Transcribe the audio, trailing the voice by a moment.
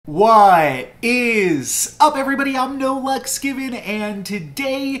What is up, everybody? I'm No Lux Given, and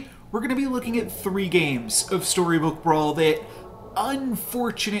today we're going to be looking at 3 games of Storybook Brawl that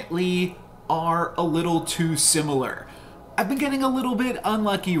unfortunately are a little too similar. I've been getting a little bit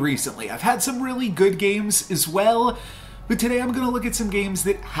unlucky recently. I've had some really good games as well, but today I'm going to look at some games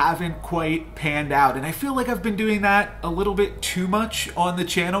that haven't quite panned out, and I feel like I've been doing that a little bit too much on the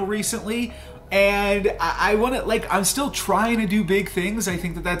channel recently. And I want to, I'm still trying to do big things. I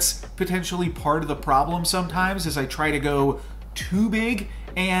think that that's potentially part of the problem sometimes, is I try to go too big,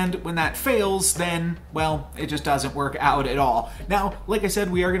 and when that fails, then, well, it just doesn't work out at all. Now, like I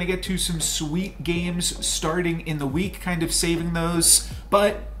said, we are going to get to some sweet games starting in the week, kind of saving those,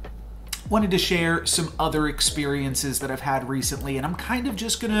 but wanted to share some other experiences that I've had recently, and I'm kind of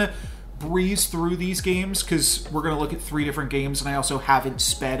just going to breeze through these games because we're going to look at 3 different games, and I also haven't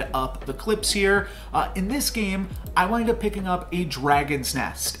sped up the clips here. In this game, I wind up picking up a Dragon's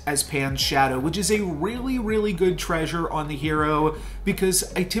Nest as Pan's Shadow, which is a really good treasure on the hero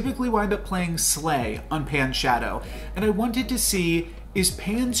because I typically wind up playing Slay on Pan's Shadow, and I wanted to see, is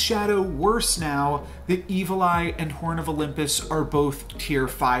Pan's Shadow worse now that Evil Eye and Horn of Olympus are both tier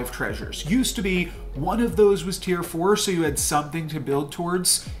 5 treasures? Used to be one of those was tier 4, so you had something to build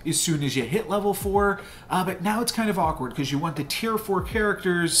towards as soon as you hit level 4, but now it's kind of awkward because you want the tier 4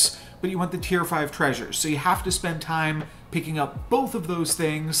 characters, but you want the tier 5 treasures, so you have to spend time picking up both of those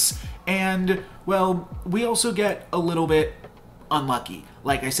things, and, well, we also get a little bit unlucky.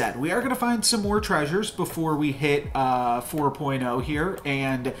 Like I said, we are going to find some more treasures before we hit 4.0 here,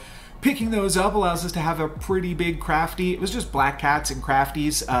 and picking those up allows us to have a pretty big crafty. It was just black cats and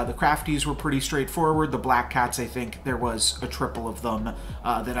crafties. The crafties were pretty straightforward. The black cats, I think there was a triple of them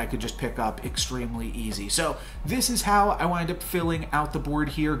that I could just pick up extremely easy. So this is how I wind up filling out the board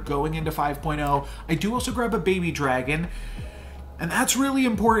here going into 5.0. I do also grab a baby dragon, and that's really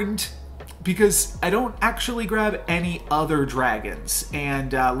important because I don't actually grab any other dragons,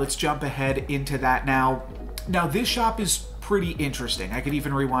 and let's jump ahead into that now. Now, this shop is pretty interesting. I could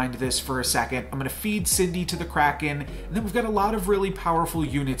even rewind this for a second. I'm going to feed Cindy to the Kraken, and then we've got a lot of really powerful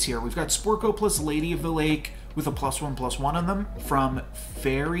units here. We've got Sporko plus Lady of the Lake with a +1/+1 on them from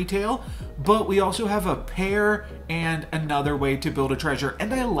Fairy Tale, but we also have a pair and another way to build a treasure,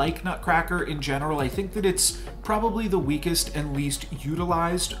 and I like Nutcracker in general. I think that it's probably the weakest and least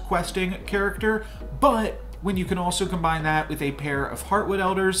utilized questing character, but when you can also combine that with a pair of Heartwood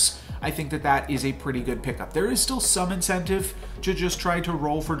Elders, I think that that is a pretty good pickup. There is still some incentive to just try to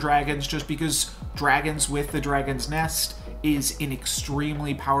roll for dragons, just because dragons with the Dragon's Nest is an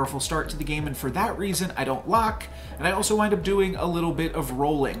extremely powerful start to the game, and for that reason I don't lock, and I also wind up doing a little bit of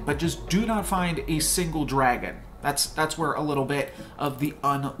rolling, but just do not find a single dragon. That's where a little bit of the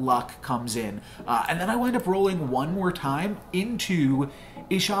unluck comes in. And then I wind up rolling one more time into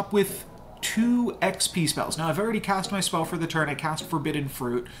a shop with 2 XP spells. Now, I've already cast my spell for the turn. I cast Forbidden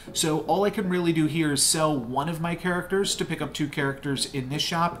Fruit, so all I can really do here is sell one of my characters to pick up 2 characters in this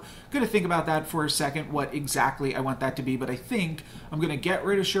shop. I'm going to think about that for a second, what exactly I want that to be, but I think I'm going to get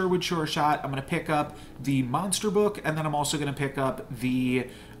rid of Sherwood Sure Shot. I'm going to pick up the Monster Book, and then I'm also going to pick up the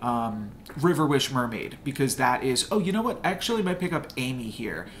River Wish Mermaid, because that is... Oh, you know what? I actually might pick up Amy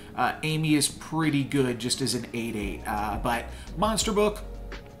here. Amy is pretty good just as an 8/8, but Monster Book,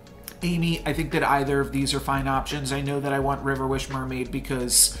 Amy, I think that either of these are fine options. I know that I want River Wish Mermaid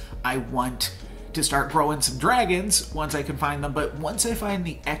because I want to start growing some dragons once I can find them, but once I find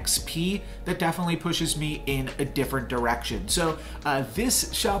the XP, that definitely pushes me in a different direction. So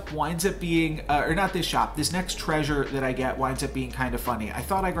this shop winds up being, or not this shop, this next treasure that I get winds up being kind of funny. I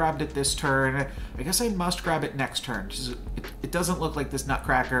thought I grabbed it this turn. I guess I must grab it next turn. It doesn't look like this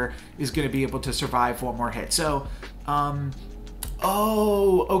Nutcracker is going to be able to survive one more hit. So,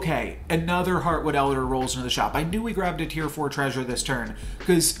 oh, okay. Another Heartwood Elder rolls into the shop. I knew we grabbed a tier 4 treasure this turn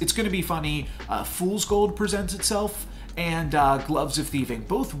because it's going to be funny. Fool's Gold presents itself, and Gloves of Thieving.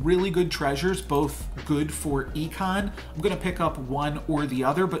 Both really good treasures, both good for econ. I'm going to pick up one or the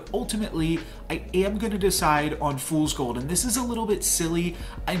other, but ultimately I am going to decide on Fool's Gold, and this is a little bit silly.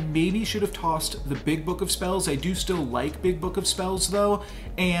 I maybe should have tossed the Big Book of Spells. I do still like Big Book of Spells though,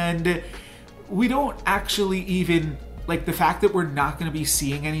 and we don't actually even... Like, the fact that we're not going to be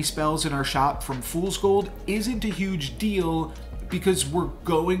seeing any spells in our shop from Fool's Gold isn't a huge deal because we're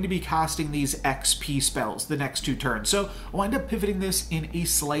going to be casting these XP spells the next 2 turns. So I'll wind up pivoting this in a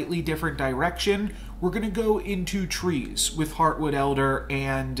slightly different direction we're going to go into trees with Heartwood Elder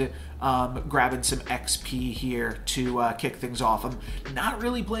and grabbing some XP here to kick things off. I'm not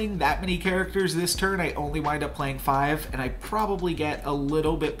really playing that many characters this turn. I only wind up playing 5, and I probably get a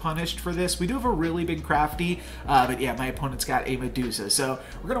little bit punished for this. We do have a really big crafty, but yeah, my opponent's got a Medusa, so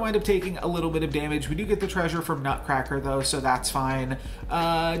we're going to wind up taking a little bit of damage. We do get the treasure from Nutcracker, though, so that's fine.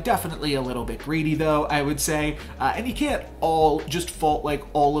 Definitely a little bit greedy, though, I would say. And you can't all just fault, like,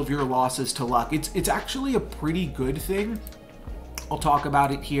 all of your losses to luck. It's actually a pretty good thing. I'll talk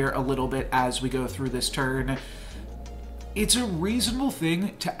about it here a little bit as we go through this turn. It's a reasonable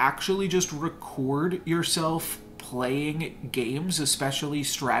thing to actually just record yourself playing games, especially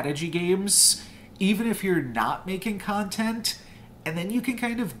strategy games, even if you're not making content, and then you can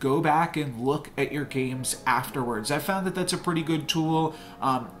kind of go back and look at your games afterwards. I found that that's a pretty good tool.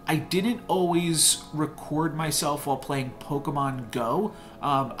 I didn't always record myself while playing Pokemon Go.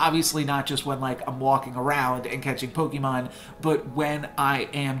 Obviously not just when like I'm walking around and catching Pokemon, but when I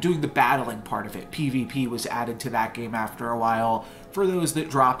am doing the battling part of it. PvP was added to that game after a while for those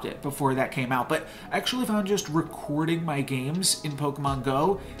that dropped it before that came out. But I actually found just recording my games in Pokemon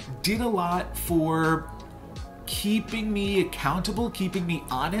Go did a lot for keeping me accountable, keeping me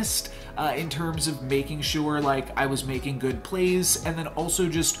honest in terms of making sure like I was making good plays, and then also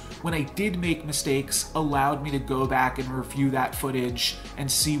just when I did make mistakes allowed me to go back and review that footage and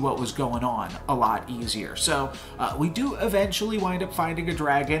see what was going on a lot easier. So we do eventually wind up finding a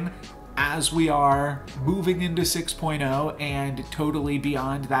dragon as we are moving into 6.0 and totally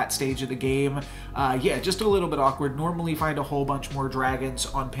beyond that stage of the game. Yeah, just a little bit awkward. Normally find a whole bunch more dragons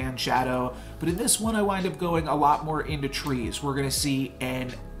on Pan Shadow, but in this one I wind up going a lot more into trees. We're going to see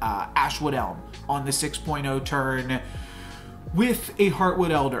an Ashwood Elm on the 6.0 turn with a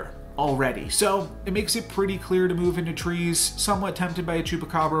Heartwood Elder already. So it makes it pretty clear to move into trees. Somewhat tempted by a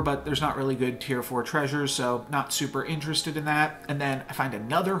Chupacabra, but there's not really good tier 4 treasures, so not super interested in that. And then I find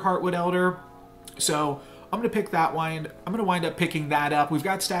another Heartwood Elder, so I'm going to pick that one. I'm going to wind up picking that up. We've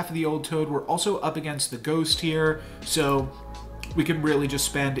got Staff of the Old Toad. We're also up against the Ghost here, so we can really just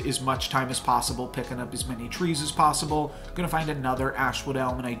spend as much time as possible picking up as many trees as possible. Gonna find another Ashwood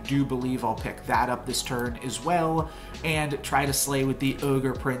Elm, and I do believe I'll pick that up this turn as well, and try to slay with the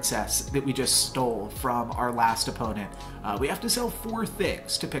Ogre Princess that we just stole from our last opponent. We have to sell 4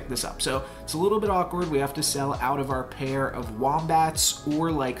 things to pick this up, so it's a little bit awkward. We have to sell out of our pair of Wombats,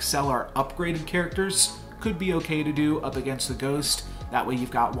 or like sell our upgraded characters. Could be okay to do up against the Ghost. That way you've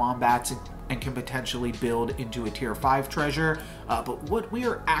got Wombats and can potentially build into a tier 5 treasure. But what we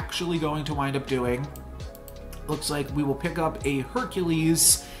are actually going to wind up doing, looks like we will pick up a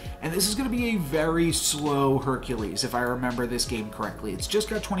Hercules, and this is going to be a very slow Hercules, if I remember this game correctly. It's just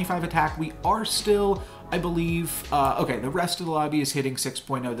got 25 attack. We are still, I believe, okay, the rest of the lobby is hitting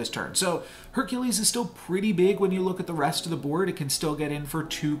 6.0 this turn. So Hercules is still pretty big when you look at the rest of the board. It can still get in for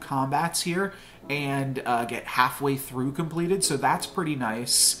 2 combats here and get halfway through completed, so that's pretty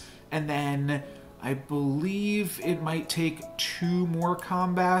nice. And then I believe it might take 2 more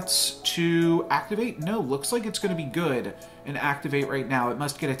combats to activate. No, looks like it's going to be good and activate right now. It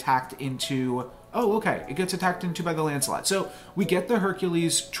must get attacked into... Oh, okay. It gets attacked into by the Lancelot. So we get the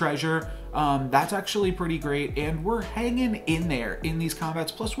Hercules treasure. That's actually pretty great. And we're hanging in there in these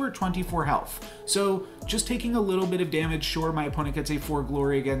combats. Plus we're at 24 health. So just taking a little bit of damage. Sure, my opponent gets a 4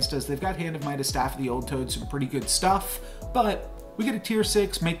 glory against us. They've got Hand of Midas, Staff of the Old Toad, some pretty good stuff. But we get a tier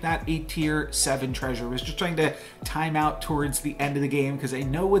 6, make that a tier 7 treasure. I was just trying to time out towards the end of the game because I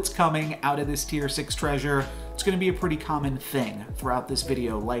know what's coming out of this tier 6 treasure. It's going to be a pretty common thing throughout this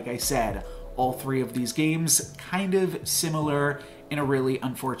video. Like I said, all 3 of these games kind of similar in a really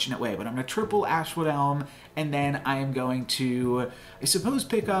unfortunate way. But I'm going to triple Ashwood Elm, and then I am going to, I suppose,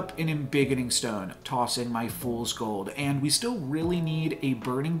 pick up an Embiggening Stone, toss in my Fool's Gold. And we still really need a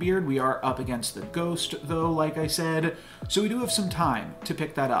Burning Beard. We are up against the Ghost, though, like I said. So we do have some time to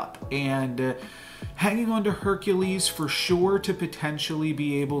pick that up. And hanging on to Hercules for sure to potentially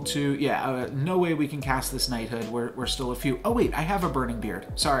be able to... Yeah, no way we can cast this Knighthood. We're still a few... Oh, wait, I have a Burning Beard.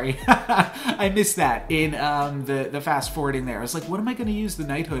 Sorry. I missed that in the fast forwarding there. I was like, what am I going to use the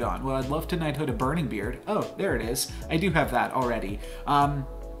Knighthood on? Well, I'd love to Knighthood a Burning Beard. Oh, there it is. I do have that already.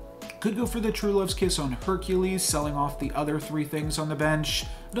 Could go for the True Love's Kiss on Hercules, selling off the other 3 things on the bench.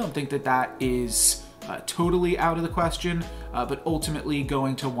 I don't think that that is totally out of the question, but ultimately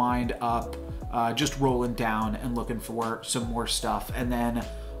going to wind up just rolling down and looking for some more stuff. And then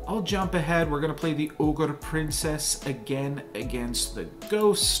I'll jump ahead. We're going to play the Ogre Princess again against the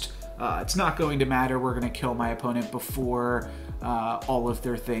Ghost. it's not going to matter. We're going to kill my opponent before all of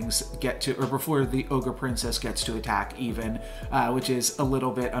their things get to, or before the Ogre Princess gets to attack even, which is a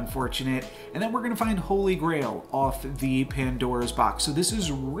little bit unfortunate. And then we're going to find Holy Grail off the Pandora's box. So this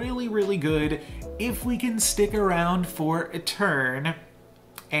is really, really good if we can stick around for a turn.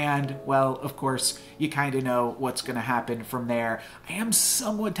 And, well, of course, you kind of know what's going to happen from there. I am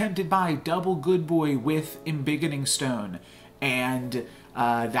somewhat tempted by Double Good Boy with Embiggening Stone. And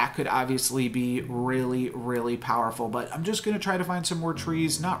that could obviously be really, really powerful. But I'm just going to try to find some more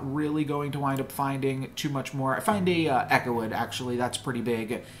trees. Not really going to wind up finding too much more. I find a Echowood, actually. That's pretty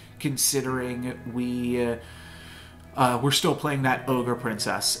big, considering we're still playing that Ogre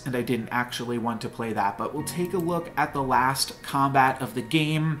Princess, and I didn't actually want to play that. But we'll take a look at the last combat of the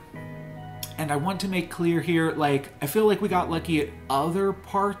game. And I want to make clear here, like, I feel like we got lucky at other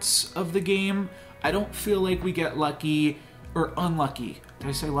parts of the game. I don't feel like we get lucky, or unlucky. Did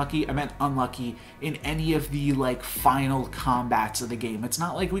I say lucky? I meant unlucky in any of the, like, final combats of the game. It's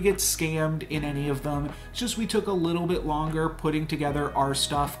not like we get scammed in any of them. It's just we took a little bit longer putting together our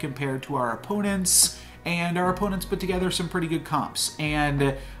stuff compared to our opponents. And our opponents put together some pretty good comps.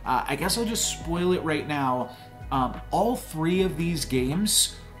 And I guess I'll just spoil it right now. All three of these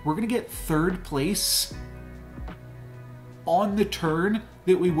games, we're going to get third place on the turn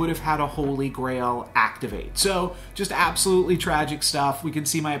that we would have had a Holy Grail activate. So just absolutely tragic stuff. We can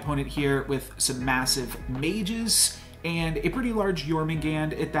see my opponent here with some massive mages and a pretty large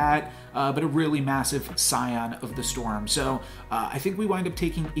Jormungand at that, but a really massive Scion of the Storm. So I think we wind up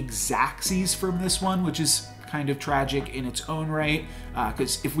taking Xaxes from this one, which is kind of tragic in its own right,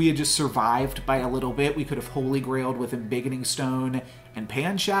 because if we had just survived by a little bit, we could have Holy Grailed with Embiggening Stone and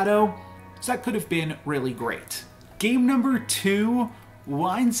Pan Shadow, so that could have been really great. Game number 2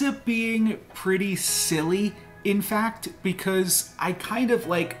 winds up being pretty silly, in fact, because I kind of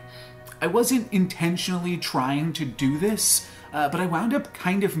like, I wasn't intentionally trying to do this, but I wound up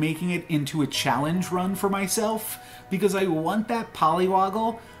kind of making it into a challenge run for myself because I want that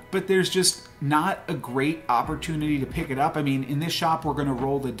Polywoggle, but there's just not a great opportunity to pick it up. I mean, in this shop, we're going to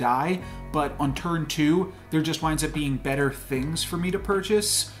roll the die, but on turn 2, there just winds up being better things for me to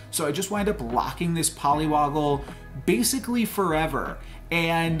purchase. So I just wind up locking this Polywoggle basically forever.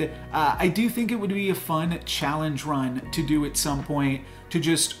 And I do think it would be a fun challenge run to do at some point, to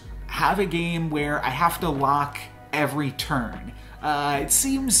just have a game where I have to lock every turn. It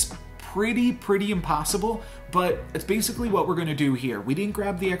seems pretty impossible, but it's basically what we're going to do here. We didn't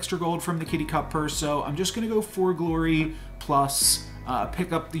grab the extra gold from the Kitty Cup purse, so I'm just going to go for glory plus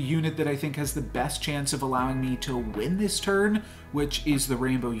pick up the unit that I think has the best chance of allowing me to win this turn, which is the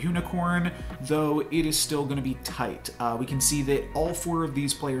Rainbow Unicorn, though it is still going to be tight. We can see that all 4 of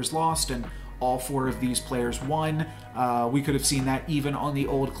these players lost and all 4 of these players won. We could have seen that even on the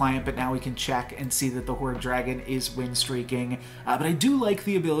old client, but now we can check and see that the Horde Dragon is win streaking. But I do like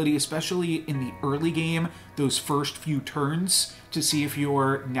the ability, especially in the early game, those first few turns, to see if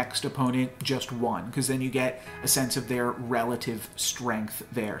your next opponent just won, because then you get a sense of their relative strength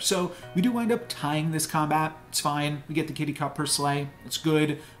there. So we do wind up tying this combat. It's fine. We get the Kitty Cup per sleigh. It's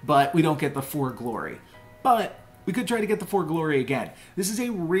good, but we don't get the 4 glory. But we could try to get the 4 glory again. This is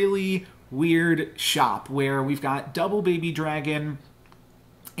a really weird shop where we've got double Baby Dragon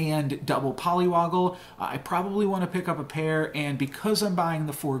and double Polywoggle. I probably want to pick up a pair, and because I'm buying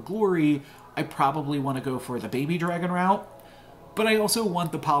the 4 glory, I probably want to go for the Baby Dragon route. But I also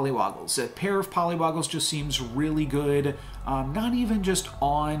want the Polywoggles. A pair of Polywoggles just seems really good, not even just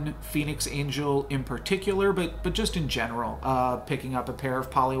on Phoenix Angel in particular, but just in general. Picking up a pair of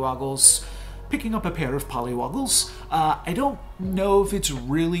Polywoggles. I don't know if it's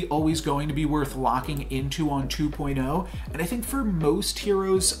really always going to be worth locking into on 2.0, and I think for most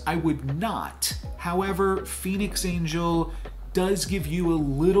heroes I would not. However, Phoenix Angel does give you a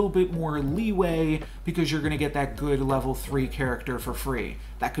little bit more leeway because you're going to get that good level 3 character for free.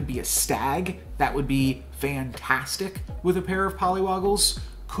 That could be a Stag. That would be fantastic with a pair of Polywoggles.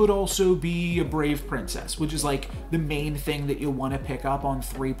 Could also be a Brave Princess, which is like the main thing that you'll want to pick up on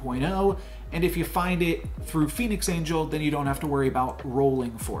 3.0. And if you find it through Phoenix Angel, then you don't have to worry about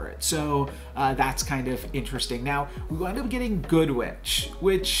rolling for it. So that's kind of interesting. Now, we wind up getting Good Witch,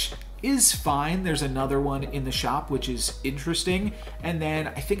 which is fine. There's another one in the shop, which is interesting. And then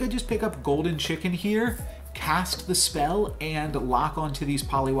I think I just pick up Golden Chicken here, cast the spell, and lock onto these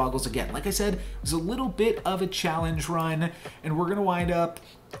Polywoggles again. Like I said, it was a little bit of a challenge run, and we're gonna wind up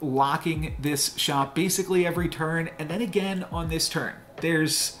locking this shop basically every turn, and then again on this turn.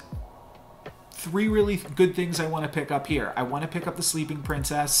 There's three really good things I want to pick up here. I want to pick up the Sleeping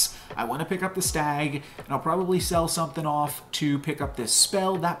Princess, I want to pick up the Stag, and I'll probably sell something off to pick up this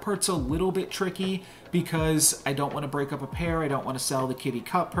spell. That part's a little bit tricky because I don't want to break up a pair, I don't want to sell the Kitty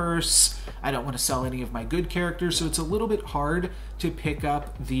Cut Purse, I don't want to sell any of my good characters, so it's a little bit hard to pick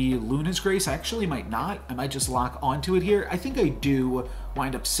up the Luna's Grace. I actually might not. I might just lock onto it here. I think I do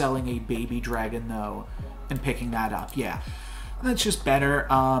wind up selling a baby dragon though and picking that up. Yeah, that's just better.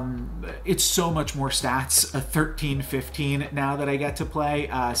 It's so much more stats, a 13-15 now that I get to play,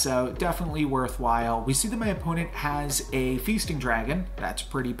 so definitely worthwhile. We see that my opponent has a Feasting Dragon. That's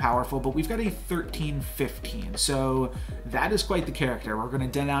pretty powerful, but we've got a 13-15, so that is quite the character. We're going to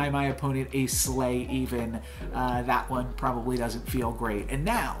deny my opponent a Slay even. That one probably doesn't feel great. And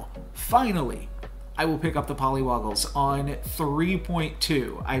now, finally, I will pick up the Polywoggles on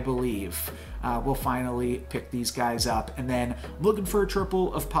 3.2, I believe. We'll finally pick these guys up, and then looking for a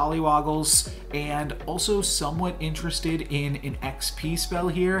triple of Polywoggles, and also somewhat interested in an XP spell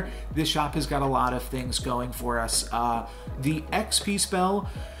here. This shop has got a lot of things going for us. The XP spell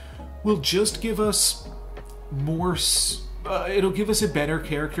will just give us more... it'll give us a better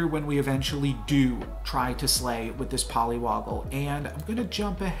character when we eventually do try to slay with this Polywoggle. And I'm going to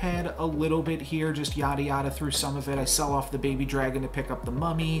jump ahead a little bit here, just yada yada through some of it. I sell off the baby dragon to pick up the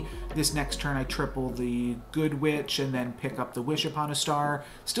mummy. This next turn I triple the good witch and then pick up the wish upon a star.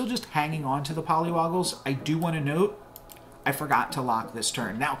 Still just hanging on to the Polywoggles. I do want to note, I forgot to lock this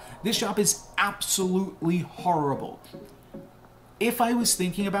turn. Now, this shop is absolutely horrible. If I was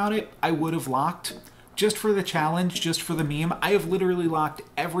thinking about it, I would have locked. Just for the challenge, just for the meme, I have literally locked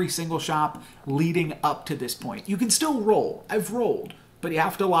every single shop leading up to this point. You can still roll. I've rolled, but you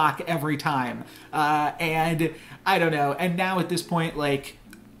have to lock every time. And I don't know. And now at this point, like,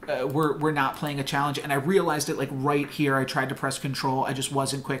 we're not playing a challenge, and I realized it like right here. I tried to press control, I just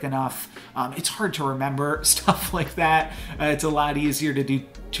wasn't quick enough. It's hard to remember stuff like that. It's a lot easier to do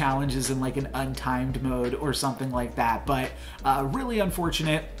challenges in like an untimed mode or something like that, but really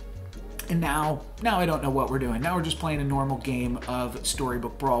unfortunate. And now I don't know what we're doing. Now we're just playing a normal game of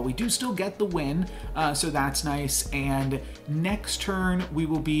Storybook Brawl. We do still get the win, so that's nice. And next turn we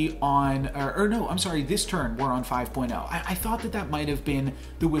will be on, or no, I'm sorry, this turn we're on 5.0. I thought that might have been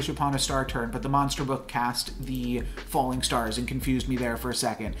the Wish Upon a Star turn, but the Monster Book cast the Falling Stars and confused me there for a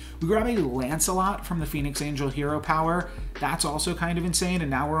second. We grab a Lancelot from the Phoenix Angel Hero Power. That's also kind of insane,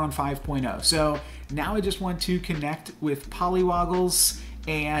 and now we're on 5.0. So now I just want to connect with Polywoggles,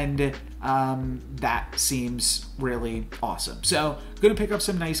 and that seems really awesome. So gonna pick up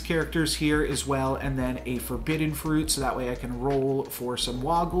some nice characters here as well, and then a Forbidden Fruit, so that way I can roll for some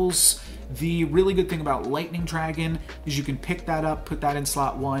Woggles. The really good thing about Lightning Dragon is you can pick that up, put that in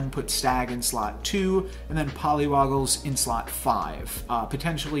slot 1, put Stag in slot 2, and then Polywoggles in slot 5,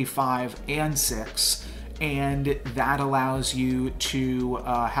 potentially 5 and 6. And that allows you to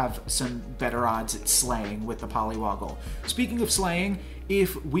have some better odds at slaying with the Polywoggle. Speaking of slaying,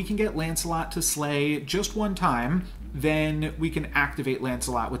 if we can get Lancelot to slay just one time, then we can activate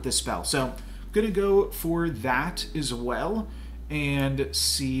Lancelot with this spell. So I'm gonna go for that as well and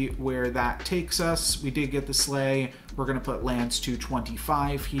see where that takes us. We did get the slay. We're gonna put Lance to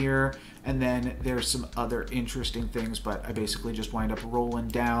 25 here, and then there's some other interesting things, but I basically just wind up rolling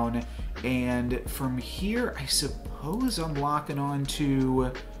down. And from here, I suppose I'm locking on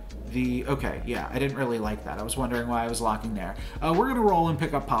to the... Okay, yeah, I didn't really like that. I was wondering why I was locking there. We're gonna roll and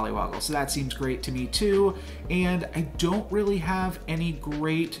pick up Polywoggle, so that seems great to me too. And I don't really have any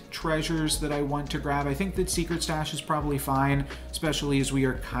great treasures that I want to grab. I think that Secret Stash is probably fine, especially as we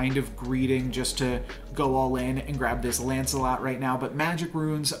are kind of greeding just to go all in and grab this Lancelot right now. But Magic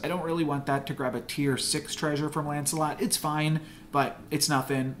Runes, I don't really want that to grab a tier 6 treasure from Lancelot. It's fine, but it's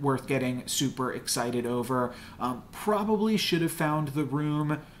nothing worth getting super excited over. Probably should have found the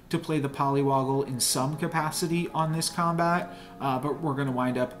room to play the Polywoggle in some capacity on this combat, but we're going to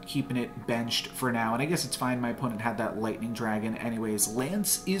wind up keeping it benched for now. And I guess it's fine, my opponent had that Lightning Dragon anyways.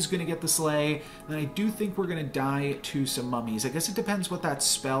 Lance is going to get the Slay, and I do think we're going to die to some mummies. I guess it depends what that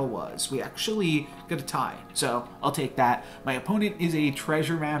spell was. We actually got a tie, so I'll take that. My opponent is a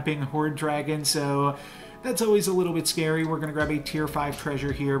treasure mapping Horde Dragon, so that's always a little bit scary. We're going to grab a tier 5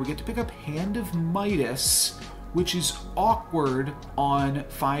 treasure here. We get to pick up Hand of Midas, which is awkward on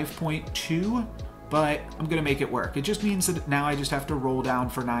 5.2, but I'm going to make it work. It just means that now I just have to roll down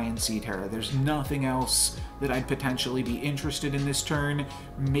for Nyan Sea Terror. There's nothing else that I'd potentially be interested in this turn.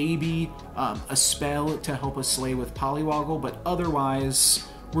 Maybe a spell to help us slay with Polywoggle, but otherwise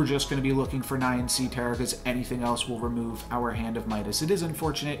we're just going to be looking for 9 Sea Terror because anything else will remove our Hand of Midas. It is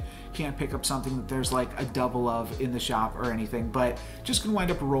unfortunate, can't pick up something that there's like a double of in the shop or anything, but just going to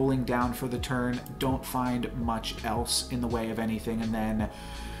wind up rolling down for the turn. Don't find much else in the way of anything, and then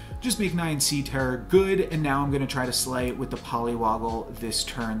just make 9 Sea Terror good, and now I'm going to try to slay with the Polywoggle this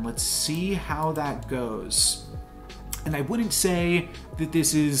turn. Let's see how that goes. And I wouldn't say that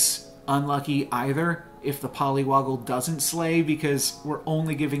this is unlucky either if the Polywoggle doesn't slay, because we're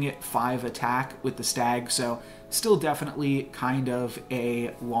only giving it 5 attack with the Stag, so still definitely kind of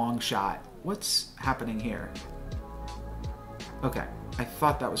a long shot. What's happening here? Okay, I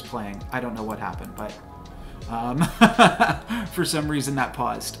thought that was playing. I don't know what happened, but for some reason that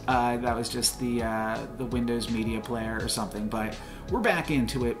paused. That was just the Windows Media Player or something, but we're back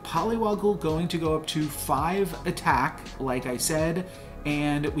into it. Polywoggle going to go up to 5 attack, like I said,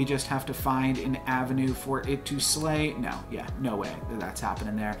 and we just have to find an avenue for it to slay. No way that's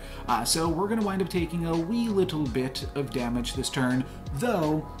happening there. So we're going to wind up taking a wee little bit of damage this turn,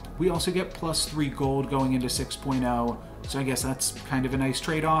 though we also get +3 gold going into 6.0, so I guess that's kind of a nice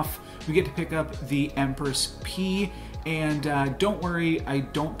trade-off. We get to pick up the Empress P, and don't worry, I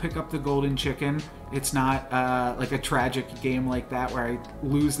don't pick up the golden chicken. It's not like a tragic game like that where I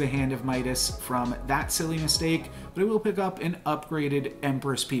lose the Hand of Midas from that silly mistake, but I will pick up an upgraded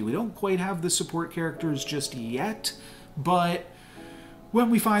Empress P. We don't quite have the support characters just yet, but when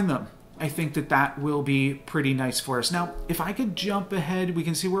we find them, I think that that will be pretty nice for us. Now, if I could jump ahead, we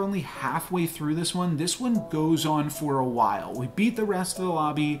can see we're only halfway through this one. This one goes on for a while. We beat the rest of the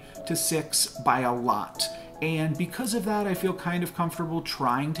lobby to 6 by a lot. And because of that, I feel kind of comfortable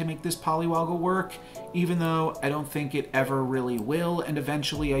trying to make this Polywoggle work, even though I don't think it ever really will, and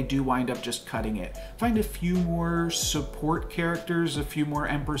eventually I do wind up just cutting it. Find a few more support characters, a few more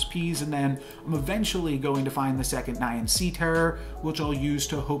Empress Ps, and then I'm eventually going to find the second 9 Sea Terror, which I'll use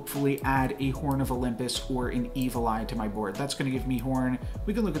to hopefully add a Horn of Olympus or an Evil Eye to my board. That's going to give me Horn.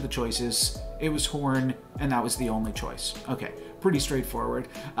 We can look at the choices. It was Horn, and that was the only choice. Okay, pretty straightforward.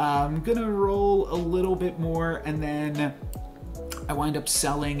 I'm gonna roll a little bit more, and then I wind up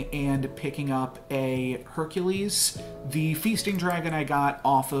selling and picking up a Hercules, the Feasting Dragon I got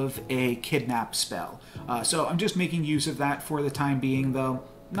off of a Kidnap spell. So I'm just making use of that for the time being, though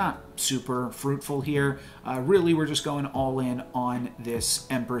not super fruitful here. Really, we're just going all in on this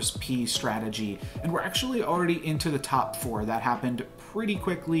Empress P strategy. And we're actually already into the top 4. That happened pretty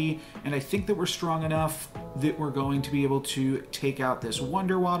quickly, and I think that we're strong enough that we're going to be able to take out this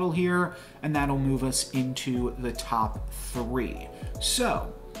Wonder Waddle here, and that'll move us into the top 3.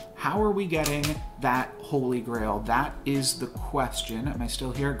 So, how are we getting that Holy Grail? That is the question. Am I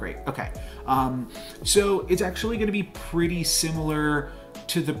still here? Great. Okay. So it's actually going to be pretty similar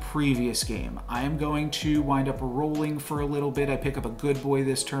to the previous game. I am going to wind up rolling for a little bit. I pick up a good boy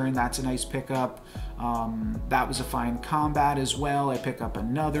this turn. That's a nice pickup. That was a fine combat as well. I pick up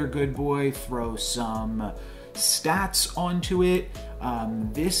another good boy, throw some stats onto it.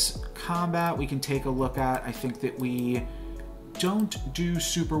 This combat we can take a look at. I think that we don't do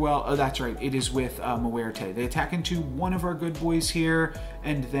super well. Oh, that's right. It is with Muerte. They attack into one of our good boys here,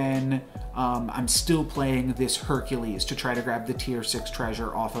 and then I'm still playing this Hercules to try to grab the tier 6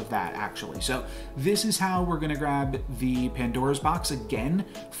 treasure off of that, actually. So this is how we're going to grab the Pandora's box again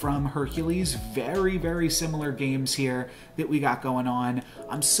from Hercules. Very, very similar games here that we got going on.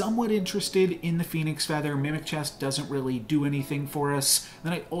 I'm somewhat interested in the Phoenix Feather. Mimic Chest doesn't really do anything for us.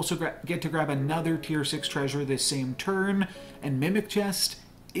 Then I also get to grab another tier 6 treasure this same turn, and Mimic Chest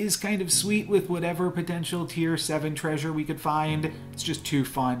is kind of sweet with whatever potential tier 7 treasure we could find. It's just too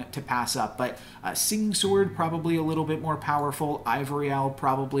fun to pass up. But Singing Sword, probably a little bit more powerful. Ivory Owl,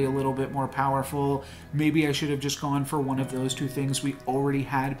 probably a little bit more powerful. Maybe I should have just gone for one of those two things. We already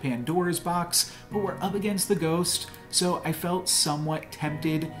had Pandora's box, but we're up against the Ghost, so I felt somewhat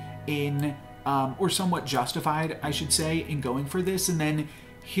tempted in, or somewhat justified, I should say, in going for this. And then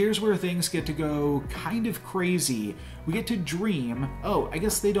here's where things get to go kind of crazy. We get to dream. Oh, I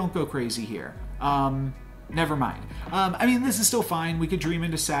guess they don't go crazy here. Never mind. I mean, this is still fine. We could dream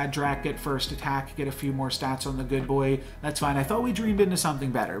into Sad Drak, get first attack, get a few more stats on the good boy. That's fine. I thought we dreamed into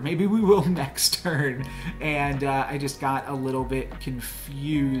something better. Maybe we will next turn. And I just got a little bit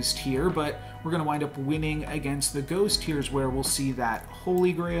confused here, but we're going to wind up winning against the Ghost. Here's where we'll see that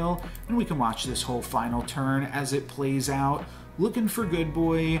Holy Grail, and we can watch this whole final turn as it plays out. Looking for good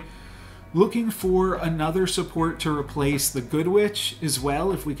boy. Looking for another support to replace the Good Witch as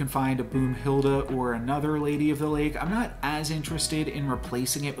well, if we can find a Boomhilda or another Lady of the Lake. I'm not as interested in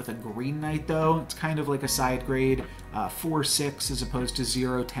replacing it with a Green Knight, though. It's kind of like a side grade, 4-6 as opposed to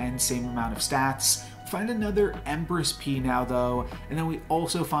 0-10, same amount of stats. Find another Empress P now though, and then we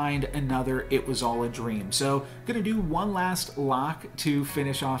also find another It Was All a Dream. So gonna do one last lock to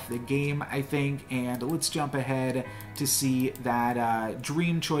finish off the game, I think, and let's jump ahead to see that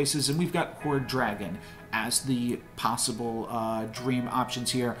dream choices, and we've got Horde Dragon as the possible dream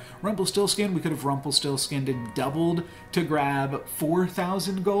options here. Rumpelstiltskin, we could have Rumpelstiltskin and doubled to grab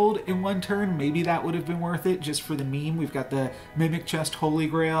 4,000 gold in one turn. Maybe that would have been worth it just for the meme. We've got the Mimic Chest Holy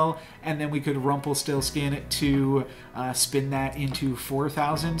Grail, and then we could Rumpelstiltskin to spin that into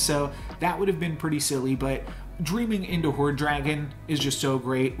 4,000. So that would have been pretty silly, but dreaming into Horde Dragon is just so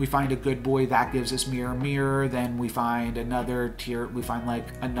great. We find a good boy, that gives us Mirror Mirror, then we find another tier, we find like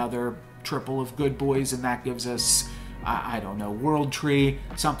another triple of good boys, and that gives us I don't know, World Tree,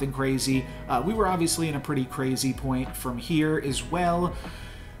 something crazy. We were obviously in a pretty crazy point from here as well,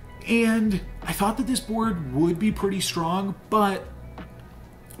 and I thought that this board would be pretty strong, but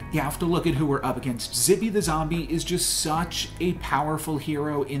you have to look at who we're up against. Zippy the Zombie is just such a powerful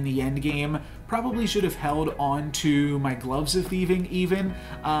hero in the end game. Probably should have held on to my Gloves of Thieving even,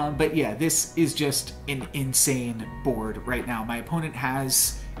 but yeah, this is just an insane board right now. My opponent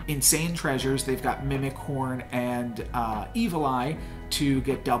has insane treasures. They've got Mimic Horn and Evil Eye to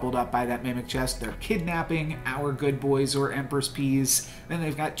get doubled up by that Mimic Chest. They're kidnapping our good boys or Empress Peas. Then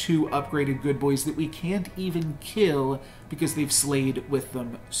they've got 2 upgraded good boys that we can't even kill because they've slayed with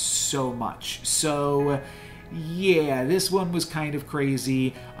them so much. So yeah, this one was kind of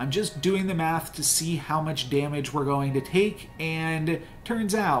crazy. I'm just doing the math to see how much damage we're going to take, and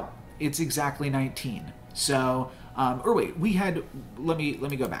turns out it's exactly 19. So or wait, we had, let me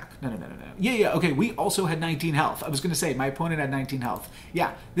go back. No. Yeah, okay, we also had 19 health. I was going to say, my opponent had 19 health.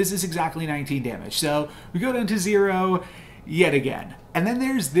 Yeah, this is exactly 19 damage. So we go down to 0 yet again. And then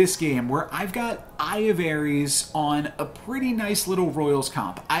there's this game where I've got Eye of Ares on a pretty nice little Royals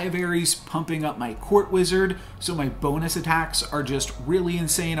comp. Eye of Ares pumping up my Court Wizard, so my bonus attacks are just really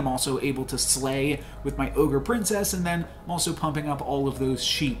insane. I'm also able to slay with my Ogre Princess, and then I'm also pumping up all of those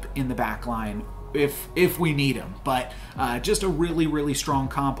sheep in the back line if we need them. But just a really strong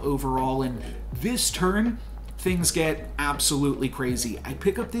comp overall, and this turn things get absolutely crazy. I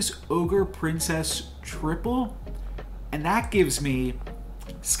pick up this Ogre Princess triple, and that gives me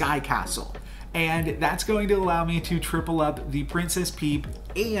Sky Castle, and that's going to allow me to triple up the Princess Peep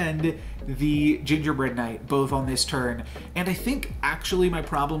and the Gingerbread Knight both on this turn. And I think actually my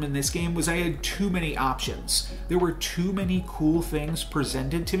problem in this game was I had too many options. There were too many cool things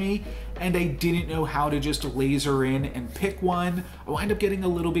presented to me, and I didn't know how to just laser in and pick one. I wind up getting a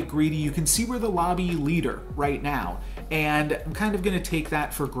little bit greedy. You can see we're the lobby leader right now, and I'm kind of going to take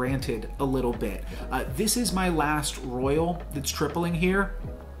that for granted a little bit. This is my last royal that's tripling here,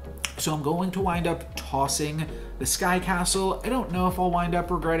 so I'm going to wind up tossing the Sky Castle. I don't know if I'll wind up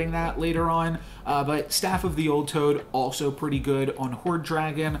regretting that later on, but Staff of the Old Toad, also pretty good on Horde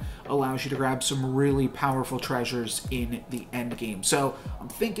Dragon, allows you to grab some really powerful treasures in the end game. So I'm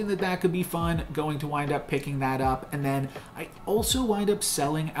thinking that that could be fun, going to wind up picking that up, and then I also wind up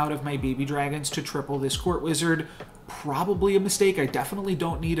selling out of my baby dragons to triple this Court Wizard. Probably a mistake. I definitely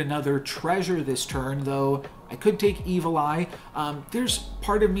don't need another treasure this turn, though I could take Evil Eye. There's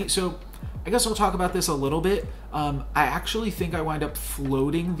part of me, so I guess I'll talk about this a little bit. I actually think I wind up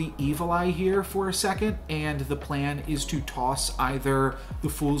floating the Evil Eye here for a second, and the plan is to toss either the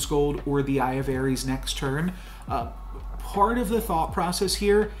Fool's Gold or the Eye of Ares next turn. Part of the thought process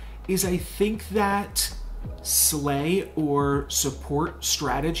here is I think that slay or support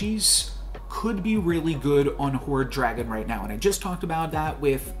strategies could be really good on Horde Dragon right now, and I just talked about that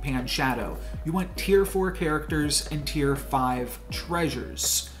with Pan Shadow. You want tier 4 characters and tier 5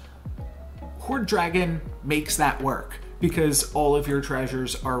 treasures. Horde Dragon makes that work because all of your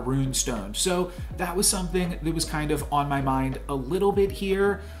treasures are runestone. So that was something that was kind of on my mind a little bit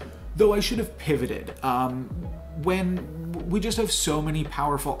here, though I should have pivoted. When we just have so many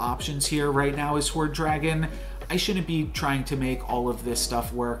powerful options here right now as Horde Dragon, I shouldn't be trying to make all of this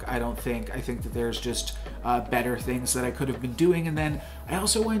stuff work, I don't think. I think that there's just better things that I could have been doing, and then I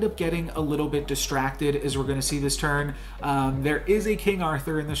also wind up getting a little bit distracted, as we're going to see this turn. There is a King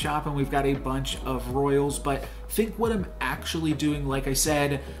Arthur in the shop, and we've got a bunch of royals, but think what I'm actually doing, like I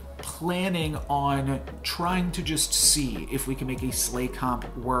said, planning on trying to just see if we can make a slay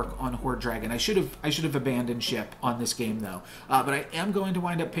comp work on Horde Dragon. I should have abandoned ship on this game though, but I am going to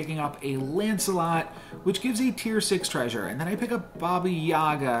wind up picking up a Lancelot, which gives a tier 6 treasure, and then I pick up Baba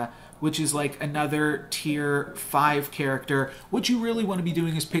Yaga, which is like another tier 5 character. What you really want to be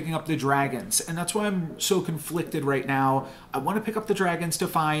doing is picking up the dragons, and that's why I'm so conflicted right now. I want to pick up the dragons to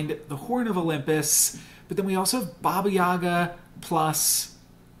find the Horn of Olympus, but then we also have Baba Yaga plus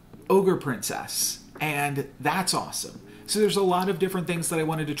Ogre Princess, and that's awesome. So there's a lot of different things that I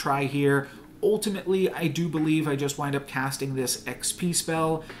wanted to try here. Ultimately, I do believe I just wind up casting this XP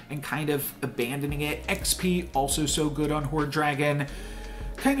spell and kind of abandoning it. XP, also so good on Horde Dragon.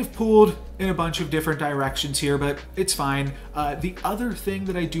 Kind of pulled in a bunch of different directions here, but it's fine. The other thing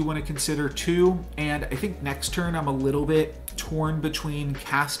that I do want to consider too, and I think next turn I'm a little bit torn between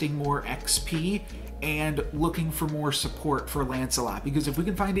casting more XP and looking for more support for Lancelot, because if we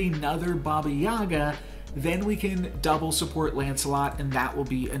can find another Baba Yaga, then we can double support Lancelot, and that will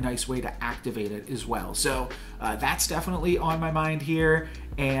be a nice way to activate it as well. So that's definitely on my mind here,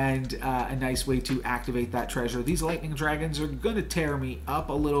 and a nice way to activate that treasure. These lightning dragons are going to tear me up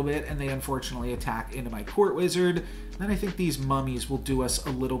a little bit, and they unfortunately attack into my court wizard. Then I think these mummies will do us a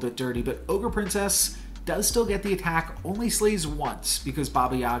little bit dirty, but Ogre Princess does still get the attack, only slays once because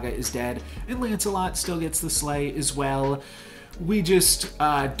Baba Yaga is dead, and Lancelot still gets the slay as well. We just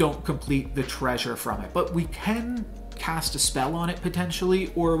don't complete the treasure from it, but we can cast a spell on it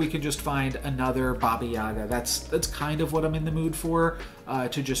potentially, or we can just find another Baba Yaga. That's kind of what I'm in the mood for,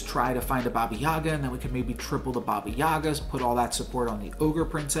 to just try to find a Baba Yaga, and then we can maybe triple the Baba Yagas, put all that support on the Ogre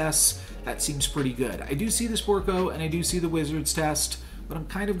Princess. That seems pretty good. I do see the Sporko, and I do see the Wizard's Test, but I'm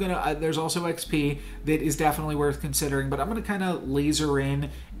kind of gonna, there's also XP that is definitely worth considering, but I'm gonna kind of laser in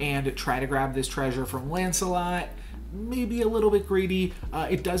and try to grab this treasure from Lancelot. Maybe a little bit greedy.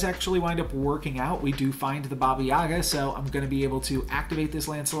 It does actually wind up working out. We do find the Baba Yaga, so I'm going to be able to activate this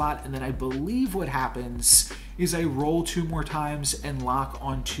Lancelot, and then I believe what happens is I roll 2 more times and lock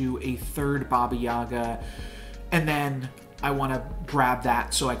onto a third Baba Yaga, and then I want to grab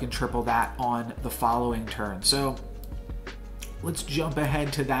that so I can triple that on the following turn. So let's jump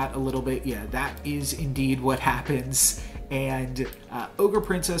ahead to that a little bit. Yeah, that is indeed what happens. And Ogre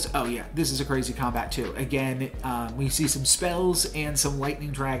Princess, oh yeah, this is a crazy combat too. Again, we see some spells and some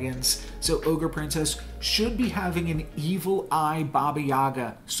lightning dragons. So Ogre Princess should be having an Evil Eye Baba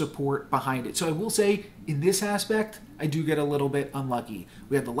Yaga support behind it. So I will say, in this aspect, I do get a little bit unlucky.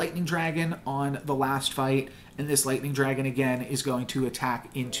 We have the lightning dragon on the last fight, and this lightning dragon again is going to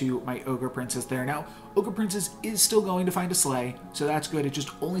attack into my Ogre Princess there. Now, Ogre Princess is still going to find a slay, so that's good. It just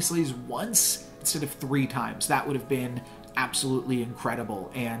only slays once instead of 3 times. That would have been absolutely incredible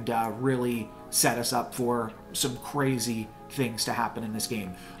and really set us up for some crazy things to happen in this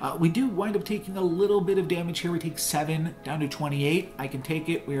game. We do wind up taking a little bit of damage here. We take 7 down to 28. I can take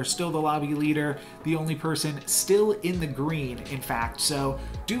it. We are still the lobby leader, the only person still in the green, in fact, so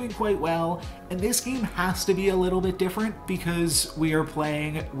doing quite well. And this game has to be a little bit different because we are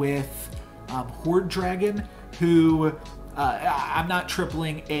playing with Horde Dragon, who I'm not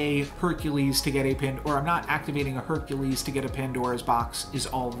tripling a Hercules to get a or I'm not activating a Hercules to get a Pandora's box is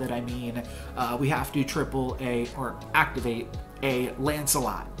all that I mean. We have to triple or activate a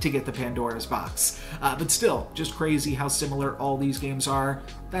Lancelot to get the Pandora's box. But still, just crazy how similar all these games are.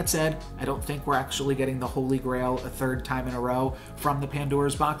 That said, I don't think we're actually getting the Holy Grail a 3rd time in a row from the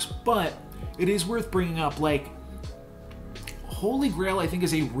Pandora's box, but it is worth bringing up, like, Holy Grail, I think,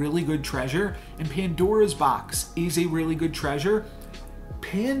 is a really good treasure, and Pandora's Box is a really good treasure.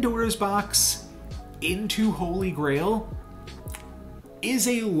 Pandora's Box into Holy Grail is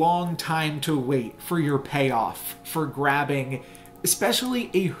a long time to wait for your payoff for grabbing,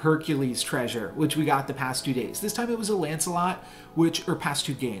 especially a Hercules treasure, which we got the past 2 days. This time it was a Lancelot, or past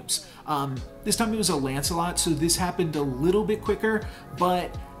 2 games. This time it was a Lancelot, so this happened a little bit quicker,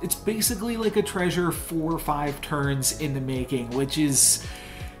 but it's basically like a treasure 4 or 5 turns in the making, which is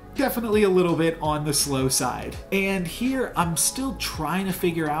definitely a little bit on the slow side. And here I'm still trying to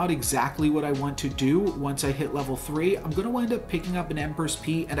figure out exactly what I want to do once I hit level 3. I'm going to wind up picking up an Empress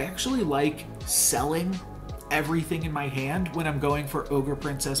P, and I actually like selling everything in my hand when I'm going for Ogre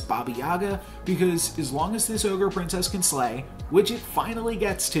Princess Baba Yaga, because as long as this Ogre Princess can slay, which it finally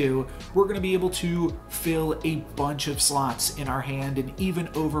gets to, we're going to be able to fill a bunch of slots in our hand and even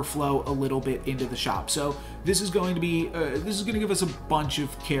overflow a little bit into the shop. So this is going to be give us a bunch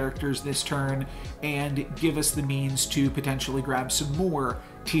of characters this turn and give us the means to potentially grab some more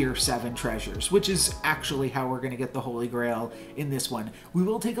tier 7 treasures, which is actually how we're going to get the Holy Grail in this one. We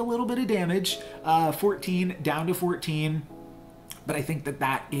will take a little bit of damage, 14 down to 14, but I think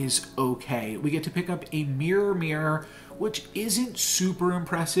that is okay. We get to pick up a Mirror, which isn't super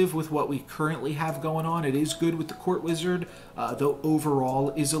impressive with what we currently have going on. It is good with the Court Wizard, though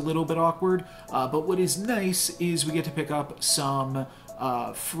overall is a little bit awkward. But what is nice is we get to pick up some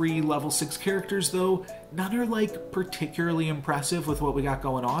free level 6 characters, though none are like particularly impressive with what we got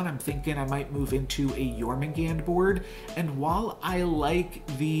going on. I'm thinking I might move into a Jormungand board, and while I like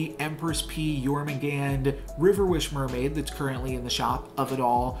the Empress P Jormungand River Wish Mermaid that's currently in the shop of it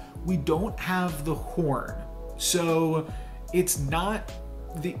all, we don't have the horn. So it's not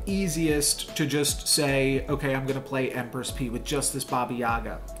the easiest to just say, okay, I'm gonna play Empress P with just this Baba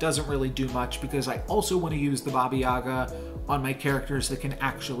Yaga. Doesn't really do much because I also want to use the Baba Yaga on my characters that can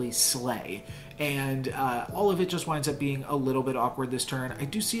actually slay. And all of it just winds up being a little bit awkward this turn. I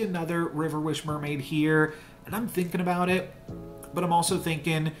do see another River Wish Mermaid here, and I'm thinking about it, but I'm also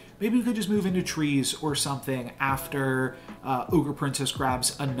thinking maybe we could just move into trees or something after Ogre Princess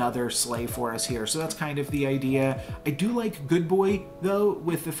grabs another sleigh for us here. So that's kind of the idea. I do like Good Boy, though,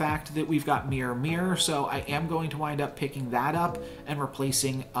 with the fact that we've got Mirror Mirror, so I am going to wind up picking that up and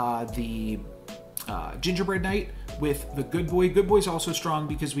replacing the Gingerbread Knight with the Good Boy. Good Boy's also strong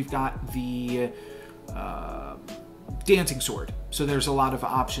because we've got the Dancing Sword. So there's a lot of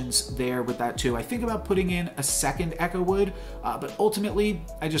options there with that too. I think about putting in a second Echo Wood, but ultimately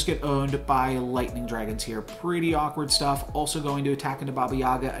I just get owned by Lightning Dragons here. Pretty awkward stuff. Also going to attack into Baba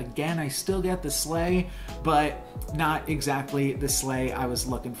Yaga. Again, I still get the sleigh, but not exactly the sleigh I was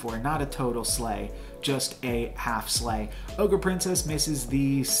looking for. Not a total sleigh, just a half sleigh. Ogre Princess misses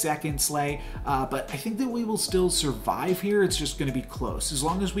the second sleigh, but I think that we will still survive here. It's just going to be close. As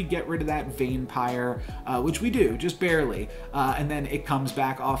long as we get rid of that Vane Pyre, which we do, just barely, and then it comes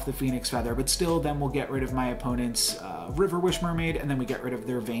back off the Phoenix Feather, but still then we'll get rid of my opponent's River Wish Mermaid, and then we get rid of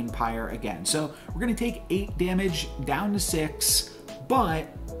their Vane Pyre again. So we're going to take 8 damage down to 6, but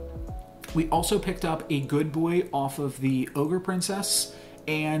we also picked up a Good Boy off of the Ogre Princess,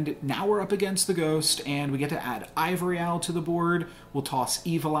 and now we're up against the Ghost, and we get to add Ivory Owl to the board. We'll toss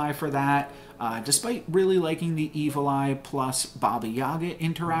Evil Eye for that. Despite really liking the Evil Eye plus Baba Yaga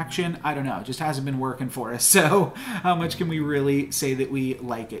interaction, I don't know, it just hasn't been working for us. So how much can we really say that we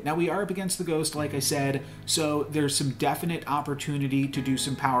like it? Now we are up against the Ghost, like I said, so there's some definite opportunity to do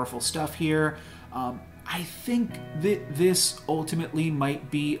some powerful stuff here. I think that this ultimately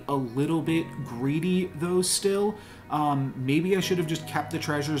might be a little bit greedy though still. Maybe I should have just kept the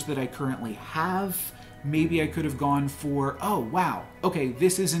treasures that I currently have. Maybe I could have gone for, oh wow, okay,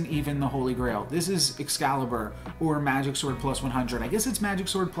 this isn't even the Holy Grail. This is Excalibur or Magic Sword plus 100. I guess it's Magic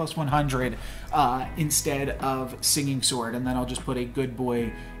Sword plus 100 instead of Singing Sword, and then I'll just put a Good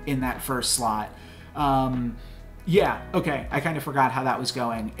Boy in that first slot. Yeah, okay, I kind of forgot how that was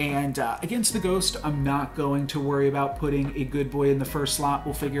going. And against the Ghost, I'm not going to worry about putting a Good Boy in the first slot.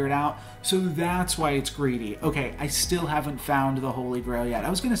 We'll figure it out. So that's why it's greedy. Okay, I still haven't found the Holy Grail yet. I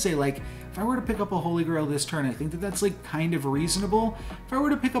was going to say, like, if I were to pick up a Holy Grail this turn, I think that that's, like, kind of reasonable. If I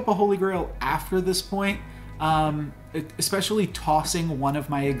were to pick up a Holy Grail after this point, especially tossing one of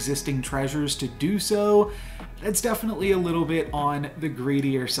my existing treasures to do so, that's definitely a little bit on the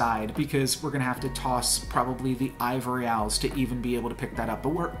greedier side, because we're going to have to toss probably the Ivory Owls to even be able to pick that up. But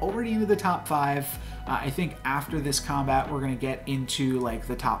we're already into the top 5. I think after this combat, we're going to get into like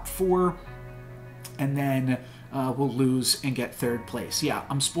the top 4, and then we'll lose and get 3rd place. Yeah,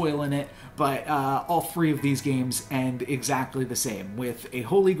 I'm spoiling it, but all 3 of these games end exactly the same. With a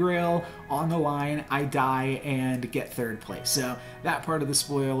Holy Grail on the line, I die and get 3rd place. So that part of the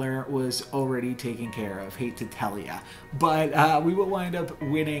spoiler was already taken care of, hate to tell ya. But we will wind up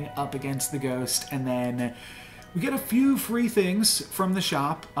winning up against the Ghost, and then we get a few free things from the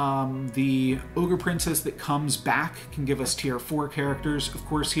shop. The Ogre Princess that comes back can give us tier 4 characters, of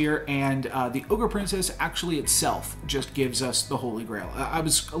course, here, and the Ogre Princess actually itself just gives us the Holy Grail. I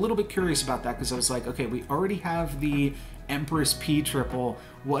was a little bit curious about that, because I was like, okay, we already have the Empress P triple.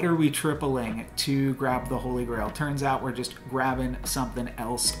 What are we tripling to grab the Holy Grail? Turns out we're just grabbing something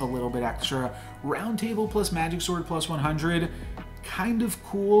else a little bit extra. Round Table plus Magic Sword plus 100, kind of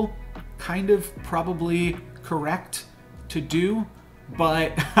cool, kind of probably correct to do,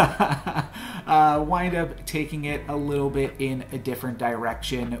 but wind up taking it a little bit in a different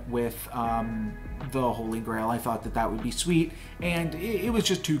direction with the Holy Grail. I thought that that would be sweet, and it was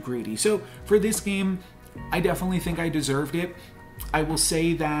just too greedy. So for this game, I definitely think I deserved it. I will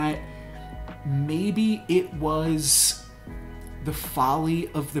say that maybe it was the folly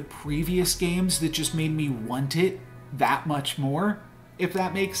of the previous games that just made me want it that much more, if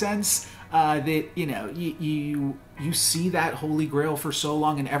that makes sense. That, you know, you see that Holy Grail for so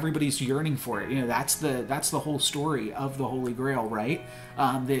long, and everybody's yearning for it. You know, that's the whole story of the Holy Grail, right?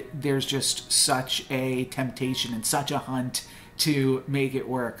 That there's just such a temptation and such a hunt to make it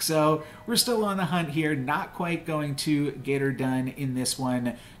work. So we're still on the hunt here, not quite going to get her done in this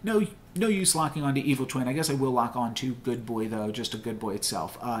one. No use locking onto Evil Twin. I guess I will lock onto Good Boy, though, just a Good Boy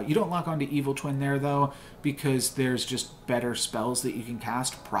itself. You don't lock onto Evil Twin there, though, because there's just better spells that you can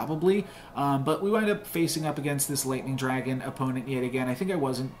cast, probably. But we wind up facing up against this Lightning Dragon opponent yet again. I think I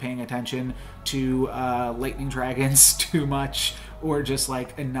wasn't paying attention to Lightning Dragons too much, or just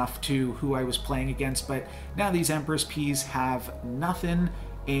like enough to who I was playing against. But now these Empress Peas have nothing,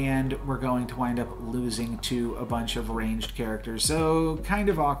 and we're going to wind up losing to a bunch of ranged characters. So kind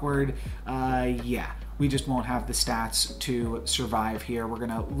of awkward. Yeah, we just won't have the stats to survive here. We're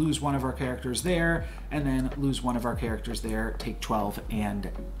gonna lose one of our characters there, and then lose one of our characters there, take 12,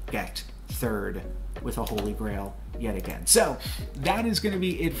 and get third with a Holy Grail yet again. So that is going to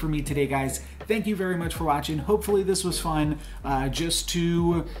be it for me today, guys. Thank you very much for watching. Hopefully this was fun, just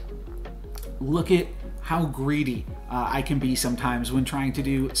to look at how greedy I can be sometimes when trying to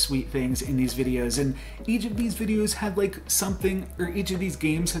do sweet things in these videos. And each of these videos had like something, or each of these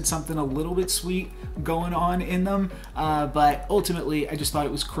games had something a little bit sweet going on in them. But ultimately, I just thought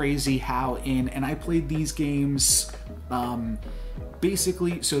it was crazy how and I played these games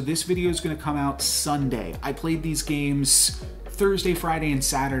basically, so this video is going to come out Sunday. I played these games Thursday, Friday, and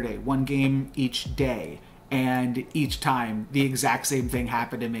Saturday, one game each day. And each time, the exact same thing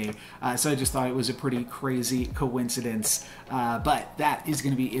happened to me. So I just thought it was a pretty crazy coincidence. But that is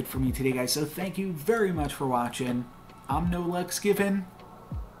going to be it for me today, guys. So thank you very much for watching. I'm No Lux Given.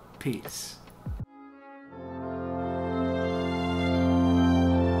 Peace.